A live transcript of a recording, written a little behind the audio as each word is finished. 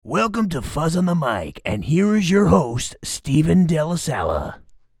Welcome to Fuzz on the Mic, and here is your host, Steven Delasala.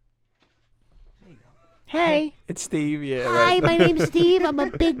 Hey. It's Steve, yeah. Hi, Right. my name's Steve. I'm a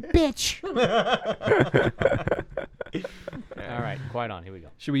big bitch. All right, quiet on. Here we go.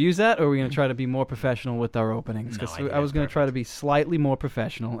 Should we use that, or are we going to try to be more professional with our openings? Because I was going to try to be slightly more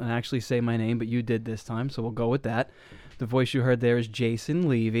professional and actually say my name, but you did this time, so we'll go with that. The voice you heard there is Jason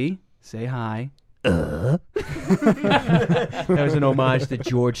Levy. Say hi. That was an homage to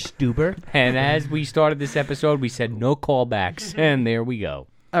George Stuber. And as we started this episode, we said no callbacks, and there we go.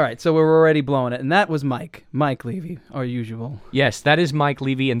 All right, so we're already blowing it, and that was Mike Levy, our usual. Yes, that is Mike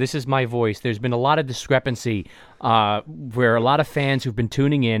Levy, and this is my voice. There's been a lot of discrepancy where a lot of fans who've been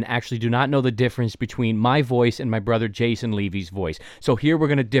tuning in actually do not know the difference between my voice and my brother Jason Levy's voice. So here we're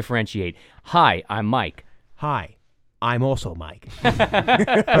going to differentiate. Hi, I'm Mike. Hi, I'm also Mike.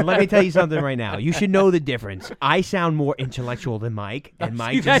 But let me tell you something right now. You should know the difference. I sound more intellectual than Mike, and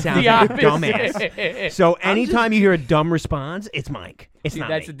Mike just sounds like a dumbass. So anytime you hear a dumb response, it's Mike. It's not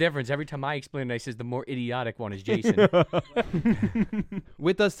That's me. the difference. Every time I explain it, I says the more idiotic one is Jason.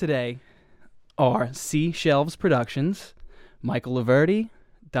 With us today are C Shelves Productions, Michael Laverty,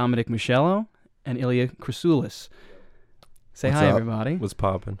 Dominic Michello, and Ilya Chrysoulis. Say What's hi, up? everybody. What's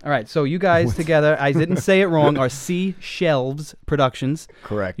poppin'? All right, so you guys together, I didn't say it wrong, are C Shelves Productions.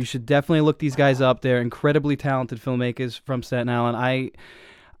 Correct. You should definitely look these guys up. They're incredibly talented filmmakers from Staten Island.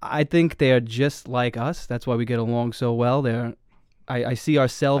 I think they are just like us. That's why we get along so well. I see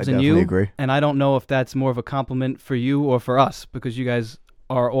ourselves in you, agree. and I don't know if that's more of a compliment for you or for us, because you guys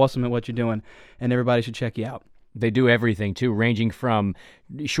are awesome at what you're doing, and everybody should check you out. They do everything, too, ranging from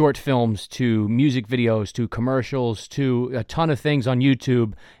short films to music videos to commercials to a ton of things on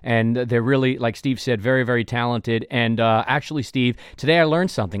YouTube. And they're really, like Steve said, very, very talented. And actually, Steve, today I learned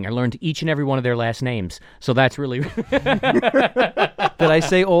something. I learned each and every one of their last names. So that's really... Did I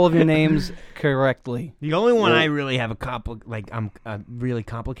say all of your names correctly? The only one I really have I'm really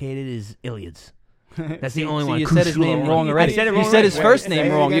complicated is Ilyad's. That's the only one. You said his name wrong already. I said it wrong You said his already. first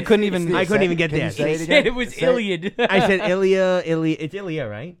name wrong. You couldn't even... I couldn't even get there. He said it was Iliad. I said Ilya. It's Ilya,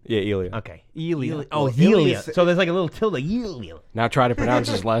 right? Yeah, Ilya. Okay. Ilya. Oh, Ilya. So there's like a little tilde. Ilya. Now try to pronounce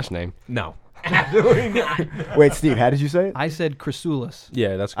his last name. No. Wait, Steve, how did you say it? I said Chrysoulis.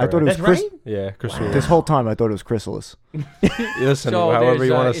 Yeah, that's I correct. thought it was That's Chris. right? Yeah, Chrysalis. This whole time I thought it was Chrysalis. Listen, So however there's,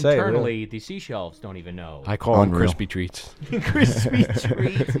 you want to say it. internally, Really. the seashells don't even know. I call them Unreal. crispy treats. Crispy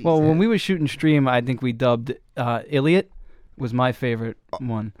treats. Well, when we were shooting stream, I think we dubbed Iliad was my favorite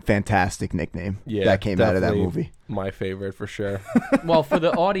one. Fantastic nickname. Yeah, that came out of that definitely movie. My favorite for sure. Well, for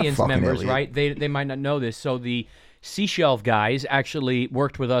the audience Fucking members, Elliot. right, they might not know this. So the Seashelf guys actually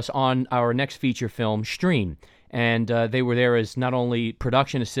worked with us on our next feature film, Stream. And they were there as not only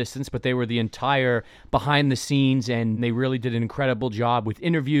production assistants, but they were the entire behind the scenes, and they really did an incredible job with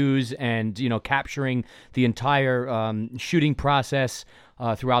interviews and, capturing the entire shooting process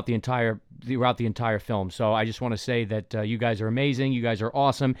throughout the entire film. So I just want to say that you guys are amazing. You guys are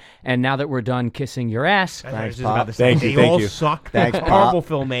awesome. And now that we're done kissing your ass, Thanks, Pop. Thank you, They thank all you. suck. Thanks, They're Pop. horrible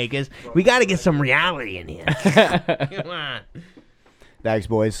filmmakers. We got to get some reality in here. Come on. Thanks,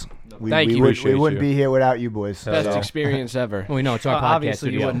 boys. Thank you. We Appreciate wouldn't you. be here without you boys. Best So- experience ever. well, we know it's our podcast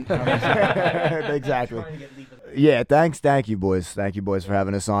Obviously, you studio. wouldn't. Exactly. Yeah, thank you, boys. Thank you, boys, for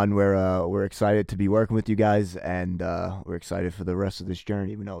having us on. We're excited to be working with you guys, and we're excited for the rest of this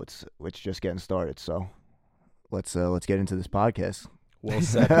journey. We know it's just getting started. So let's get into this podcast. Well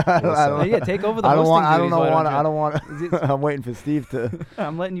said. Yeah, take over the I don't hosting want. I don't duties, know. why Want. don't I you? don't want. I'm waiting for Steve to.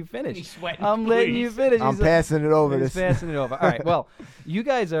 I'm letting you finish. He's sweating, I'm letting you finish. I'm He's passing it over. He's This. passing it over. All right. Well, you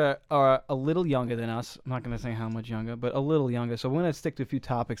guys are a little younger than us. I'm not going to say how much younger, but a little younger. So we're going to stick to a few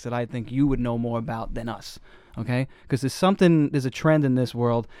topics that I think you would know more about than us. Okay? Because there's a trend in this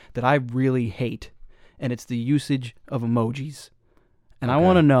world that I really hate, and it's the usage of emojis. And I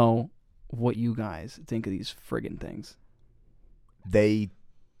want to know what you guys think of these friggin' things.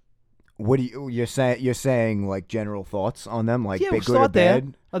 What do you're saying? You're saying like general thoughts on them, like Yeah, they we'll good or start there.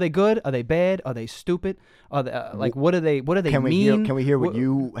 bad. Are they good? Are they bad? Are they stupid? Are they, what do they Can we mean? Can we hear what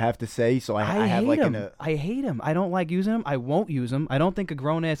you have to say? So I have hate like them. I hate them. I don't like using them. I won't use them. I don't think a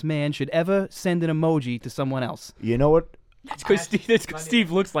grown-ass man should ever send an emoji to someone else. You know what? That's because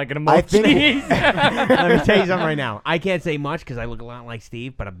Steve looks like an emoji. I think. Let me tell you something right now. I can't say much because I look a lot like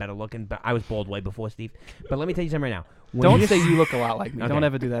Steve, but I'm better looking. But I was bald way before Steve. But let me tell you something right now. When Don't you- say you look a lot like me. Okay. Don't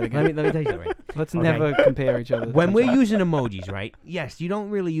ever do that again. Let me tell you something. Let's Okay. never compare each other. When we're using emojis, right? Yes, you don't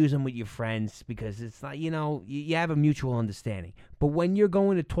really use them with your friends because it's not, you have a mutual understanding. But when you're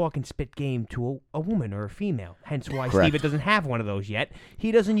going to talk and spit game to a woman or a female, hence why Correct. Steve doesn't have one of those yet,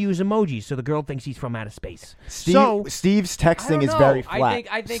 he doesn't use emojis, so the girl thinks he's from outer space. Steve's texting is very flat.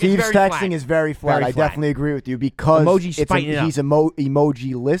 I think Steve's it's very texting flat. is very flat. Very I flat. definitely agree with you because Emojis fighting it up. he's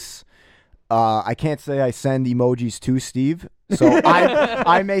emoji-less. I can't say I send emojis to Steve, so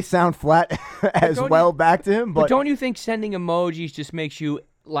I may sound flat as don't well you- back to him. But But don't you think sending emojis just makes you,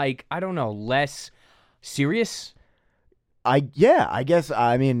 like, I don't know, less serious? I guess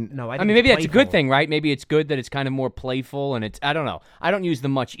I mean No, I mean, maybe that's a good thing, right? Maybe it's good that it's kind of more playful, and it's, I don't know. I don't use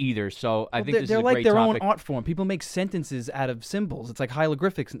them much either, so I think this is they're a like great their topic. own art form. People make sentences out of symbols. It's like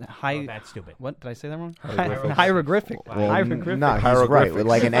hieroglyphics. Oh, that's stupid. What did I say that wrong? Hieroglyphics. Hieroglyphic. well, Hieroglyphic. no, he's right. With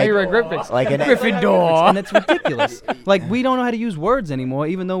like an egg, Hieroglyphics. like an Gryffindor. And it's ridiculous. Like, we don't know how to use words anymore,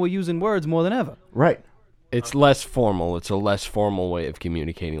 even though we're using words more than ever. right. It's less formal. It's a less formal way of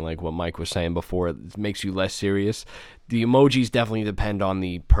communicating, like what Mike was saying before. It makes you less serious. The emojis definitely depend on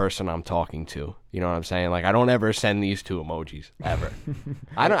the person I'm talking to. You know what I'm saying? Like, I don't ever send these two emojis ever.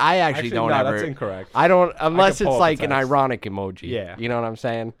 I actually don't no, ever. that's incorrect. I don't unless pull it's up like the an text. ironic emoji. Yeah. You know what I'm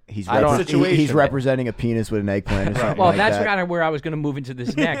saying? He's I don't- he's representing a penis with an eggplant or something Well, like that's that. kind of where I was going to move into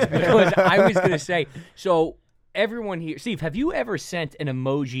this next, because I was going to say, so everyone here, Steve, have you ever sent an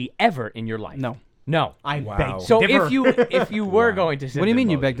emoji ever in your life? No. No. I Wow. beg So differ. if you were going to send What do you an mean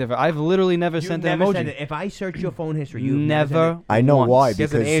you emoji- beg differ? I've literally never You've sent an never emoji. sent it. If I search your phone history, you've Never. I know once. why He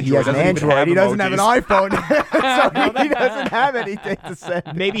has because an he has an Android. Android. He doesn't Doesn't have an even iPhone, so he doesn't have anything to send.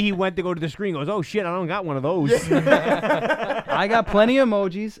 Maybe he went to go to the screen and goes, oh, shit, I don't got one of those. I got plenty of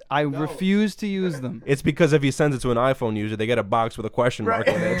emojis. I refuse to use them. It's because if he sends it to an iPhone user, they get a box with a question mark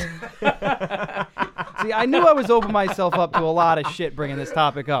in it. See, I knew I was opening myself up to a lot of shit bringing this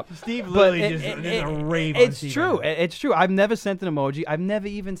topic up. Steve But literally just there's a rave on it's Steve true. right now. It's true. I've never sent an emoji. I've never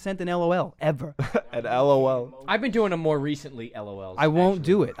even sent an LOL ever. At LOL. I've been doing them more recently, LOLs. I won't actually.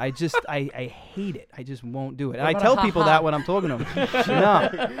 do it. I just I hate it. I just won't do it. And I about tell a people ha-ha? that when I'm talking to them.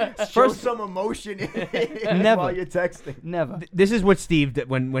 No, Show First- some emotion Never. while you're texting. never. This is what Steve did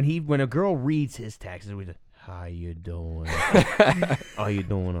when a girl reads his text. It's always, how you doing? Are you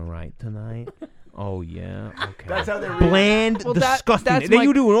doing all right tonight? Oh yeah, okay. That's how they read. Bland, Well, disgusting. that's Then my-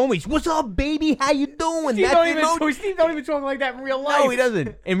 you do it always. What's up, baby? How you doing? Steve That's don't, the even, emoji. Steve don't even talk like that in real life. No, he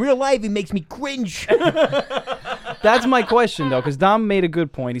doesn't. In real life, he makes me cringe. That's my question though, because Dom made a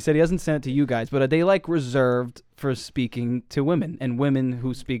good point. He said he hasn't sent it to you guys, but are they like reserved for speaking to women and women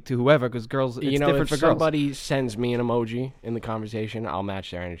who speak to whoever? Because girls, it's You know, different if for girls. somebody sends me an emoji in the conversation, I'll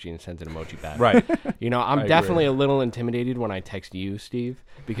match their energy and send an emoji back. Right. You know, I'm I definitely agree. a little intimidated when I text you, Steve,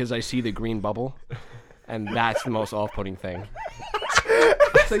 because I see the green bubble, and that's the most off-putting thing.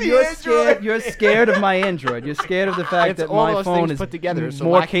 So you're scared. You're scared of my Android. You're scared of the fact It's that all my those phone things is put together. So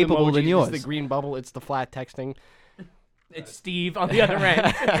more lack of capable than emojis yours. is the green bubble. It's the flat texting. It's Steve on the other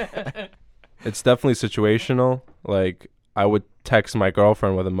end. It's definitely situational. Like, I would text my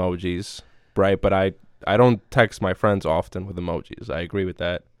girlfriend with emojis, right? But I don't text my friends often with emojis. I agree with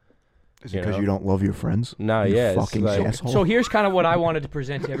that. Is it because you don't love your friends? Nah, You yeah. It's fucking like, asshole. So here's kind of what I wanted to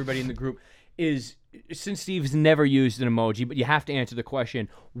present to everybody in the group is, since Steve's never used an emoji, but you have to answer the question,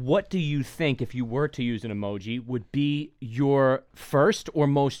 what do you think, if you were to use an emoji, would be your first or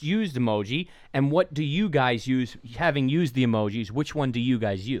most used emoji? And what do you guys use, having used the emojis, which one do you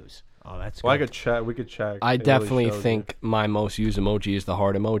guys use? Oh, that's well, I good. could check. We could check. I It really definitely shows think my most used emoji is the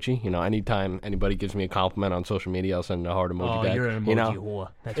heart emoji. You know, anytime anybody gives me a compliment on social media, I'll send a heart emoji Oh, back. you're an emoji you know, whore.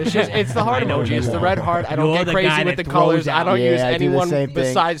 That's it's just it's the heart I know emoji. you It's the are. red heart. I don't You're get the crazy guy with that the colors. throws I don't out. use Yeah, I do the anyone same thing.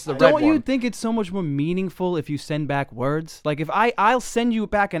 besides the red Don't you one. think it's so much more meaningful if you send back words? Like if I'll send you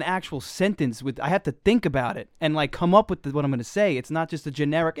back an actual sentence with I have to think about it and like come up with what I'm going to say. It's not just a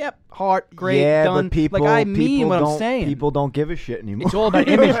generic heart, great, yeah, done. but people, like I mean people what don't, I'm saying. People don't give a shit anymore. It's all about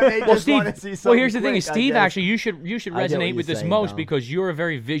You know, image. they Well, just wanna Steve. see Well, here's the something thing: is quick, I Steve, guess. actually, you should I get what resonate you're with this saying, most Dom. because you're a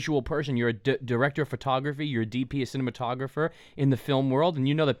very visual person. You're a director of photography. You're a DP, a cinematographer in the film world, and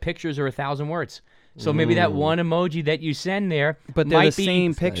you know that pictures are 1,000 words. So maybe that one emoji that you send there, but they're might the be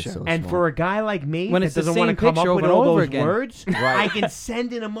same picture. so And for a guy like me When that it's the doesn't want to same come up picture with over all and over those again. words, I can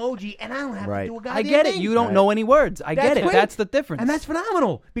send an emoji and I don't have to do a goddamn I get it. thing. You don't know any words. I get That's it. great. That's the difference. And that's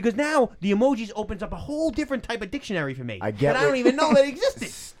phenomenal because now the emojis opens up a whole different type of dictionary for me I get that I don't what- even know that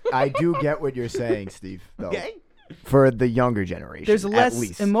existed. I do get what you're saying, Steve. Though. Okay? For the younger generation, There's at less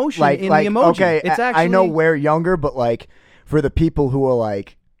least. emotion in the emoji. Okay, It's I know actually- we're younger, but like for the people who are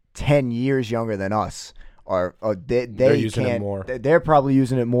like 10 years younger than us, are they using it can't. more. They're probably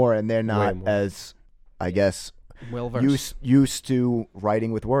using it more, and they're not more. as, I guess, well versed. used to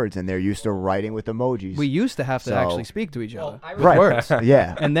writing with words, and they're used to writing with emojis. We used to have to So- actually speak to each other I with words.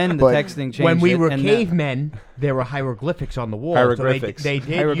 yeah, And then the But texting changed. When we it, were and cavemen, there were hieroglyphics on the wall. Hieroglyphics. So they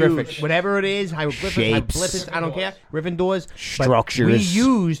did Hieroglyphics. use whatever it is, hieroglyphics, Shapes. hieroglyphics, I don't care, Gryffindors. But Structures. we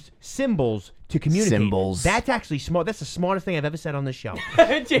used symbols to communicate. Symbols. That's actually smart. That's the smartest thing I've ever said on this show.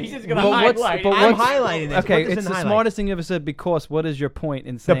 Jason's gonna But highlight it. I'm highlighting this. Okay, Put this it's in the highlight. smartest thing you ever said because what is your point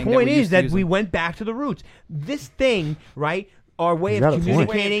in The saying point we is used to that use we them? went back to the roots. This thing, right? Our way Is of that a point?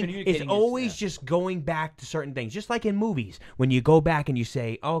 communicating, Communicating is is, always just going back to certain things. Just like in movies, when you go back and you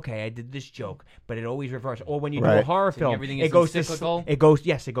say, "Okay, I did this joke," but it always reverses. Or when you do a Right. horror film, everything it is goes encyclical? to it goes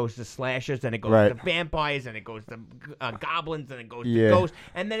to slashers, then it goes Right. to vampires, then it goes to goblins, then it goes Yeah. to ghosts,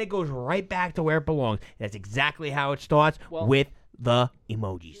 and then it goes right back to where it belongs. That's exactly how it starts Well- with the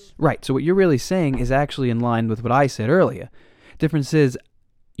emojis. Right. So what you're really saying is actually in line with what I said earlier. Difference is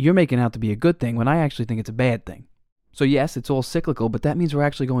you're making out to be a good thing when I actually think it's a bad thing. So yes, it's all cyclical, but that means we're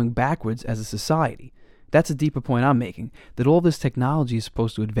actually going backwards as a society. That's a deeper point I'm making, that all this technology is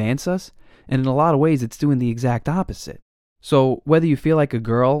supposed to advance us, and in a lot of ways it's doing the exact opposite. So whether you feel like a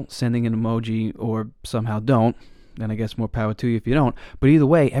girl sending an emoji or somehow don't, then I guess more power to you if you don't, but either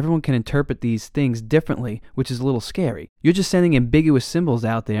way, everyone can interpret these things differently, which is a little scary. You're just sending ambiguous symbols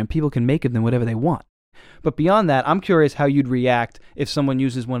out there and people can make of them whatever they want. But beyond that, I'm curious how you'd react if someone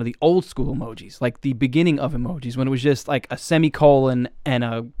uses one of the old school emojis, like the beginning of emojis, when it was just like a semicolon and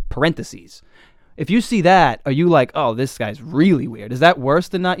a parentheses. If you see that, are you like, oh, this guy's really weird? Is that worse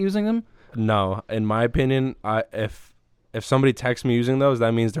than not using them? No, in my opinion, if somebody texts me using those,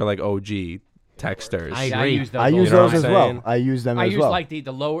 that means they're like OG texters. I Yeah, agree. use those I all use the know what those I'm as well. saying? I use them I as use well. like the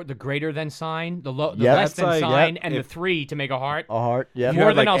greater than sign, the Yep. less than That's like- sign, yep. and the If- 3 to make a heart. A heart. Yeah. More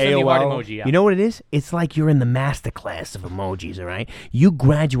have, than like, I'll send you a heart AOL. emoji. Yeah. You know what it is? It's like you're in the master class of emojis, all right? You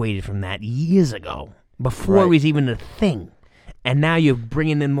graduated from that years ago, before Right. it was even a thing. And now you're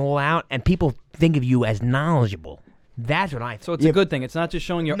bringing them all out, and people think of you as knowledgeable. That's what I think. So it's a good thing. It's not just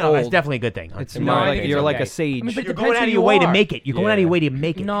showing you're No, old. that's definitely a good thing. It's In more my like opinion, you're it's like okay. a sage. I mean, but You're depends going out who of your you way to are. make it. You're going out of your way to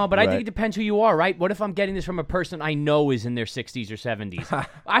make it. No, but I think Right. it depends who you are, right? What if I'm getting this from a person I know is in their 60s or 70s?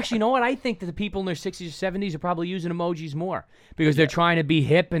 Actually, you know what? I think that the people in their 60s or 70s are probably using emojis more because they're trying to be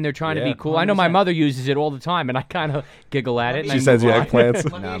hip and they're trying to be Yeah. cool. I know my mother uses it all the time, and I kind of giggle at it. and She I sends you move on.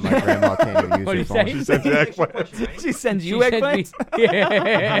 eggplants. Nah, my grandma can't even use What do her you phone. say? She sends you eggplants. She sends you She sends eggplants? me-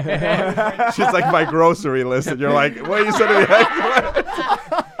 Yeah. She's like my grocery list, and you're like, "What are you sending me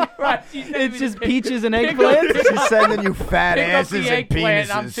eggplants?" Right, she sends me It's the just picture. peaches and Pick up eggplants? the- She's sending you fat pick up asses the and eggplant,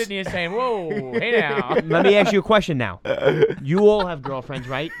 and I'm penises. sitting here saying, "Whoa, hey now." Let me ask you a question now. You all have girlfriends,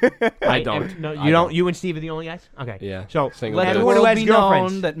 right? I don't. No, you I don't. You and Steve are the only guys? Okay. Yeah, So single let dude. everyone who World has be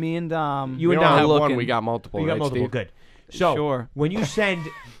girlfriends. known that me and Dom. You We and don't Dom have looking. one. We got multiple. You got right, multiple. Steve? Good. So Sure. when you send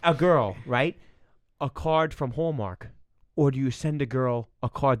a girl, right, a card from Hallmark, or do you send a girl a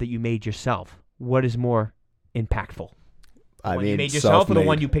card that you made yourself? What is more impactful? I One you mean, made yourself, or the self-made.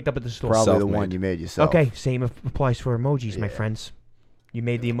 one you picked up at the store? probably the Self-made. one you made yourself. Okay, same applies for emojis, my Yeah. friends. You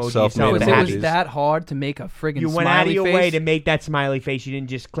made the emoji Self-made yourself. It the emojis. happy. was that hard to make a friggin' You went smiley out of your face? way to make that smiley face. You didn't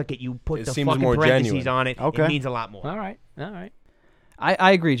just click it. You put It the seems fucking more parentheses genuine. on it. Okay. It means a lot more. All right, all right.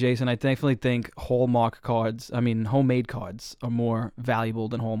 I agree, Jason. I definitely think Hallmark cards, homemade cards, are more valuable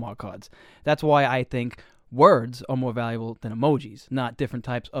than Hallmark cards. That's why I think words are more valuable than emojis, not different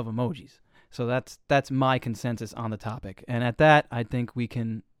types of emojis. So that's my consensus on the topic. And at that, I think we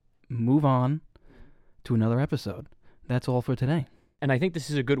can move on to another episode. That's all for today. And I think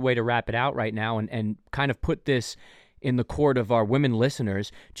this is a good way to wrap it out right now and kind of put this in the court of our women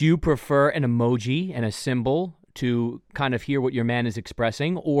listeners. Do you prefer an emoji and a symbol to kind of hear what your man is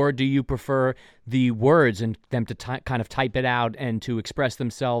expressing, or do you prefer the words and them to kind of type it out and to express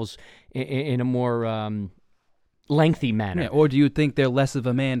themselves in a more lengthy manner? Yeah, or do you think they're less of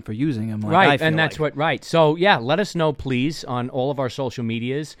a man for using them? Like I Right, feel and that's like? what, right. So, yeah, let us know, please, on all of our social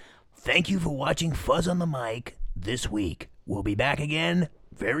medias. Thank you for watching Fuzz on the Mic this week. We'll be back again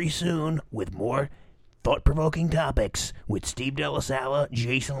very soon with more thought-provoking topics with Steve Delasala,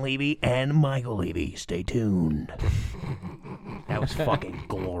 Jason Levy, and Michael Levy. Stay tuned. That was fucking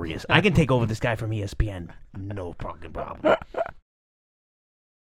glorious. I can take over this guy from ESPN. No fucking problem.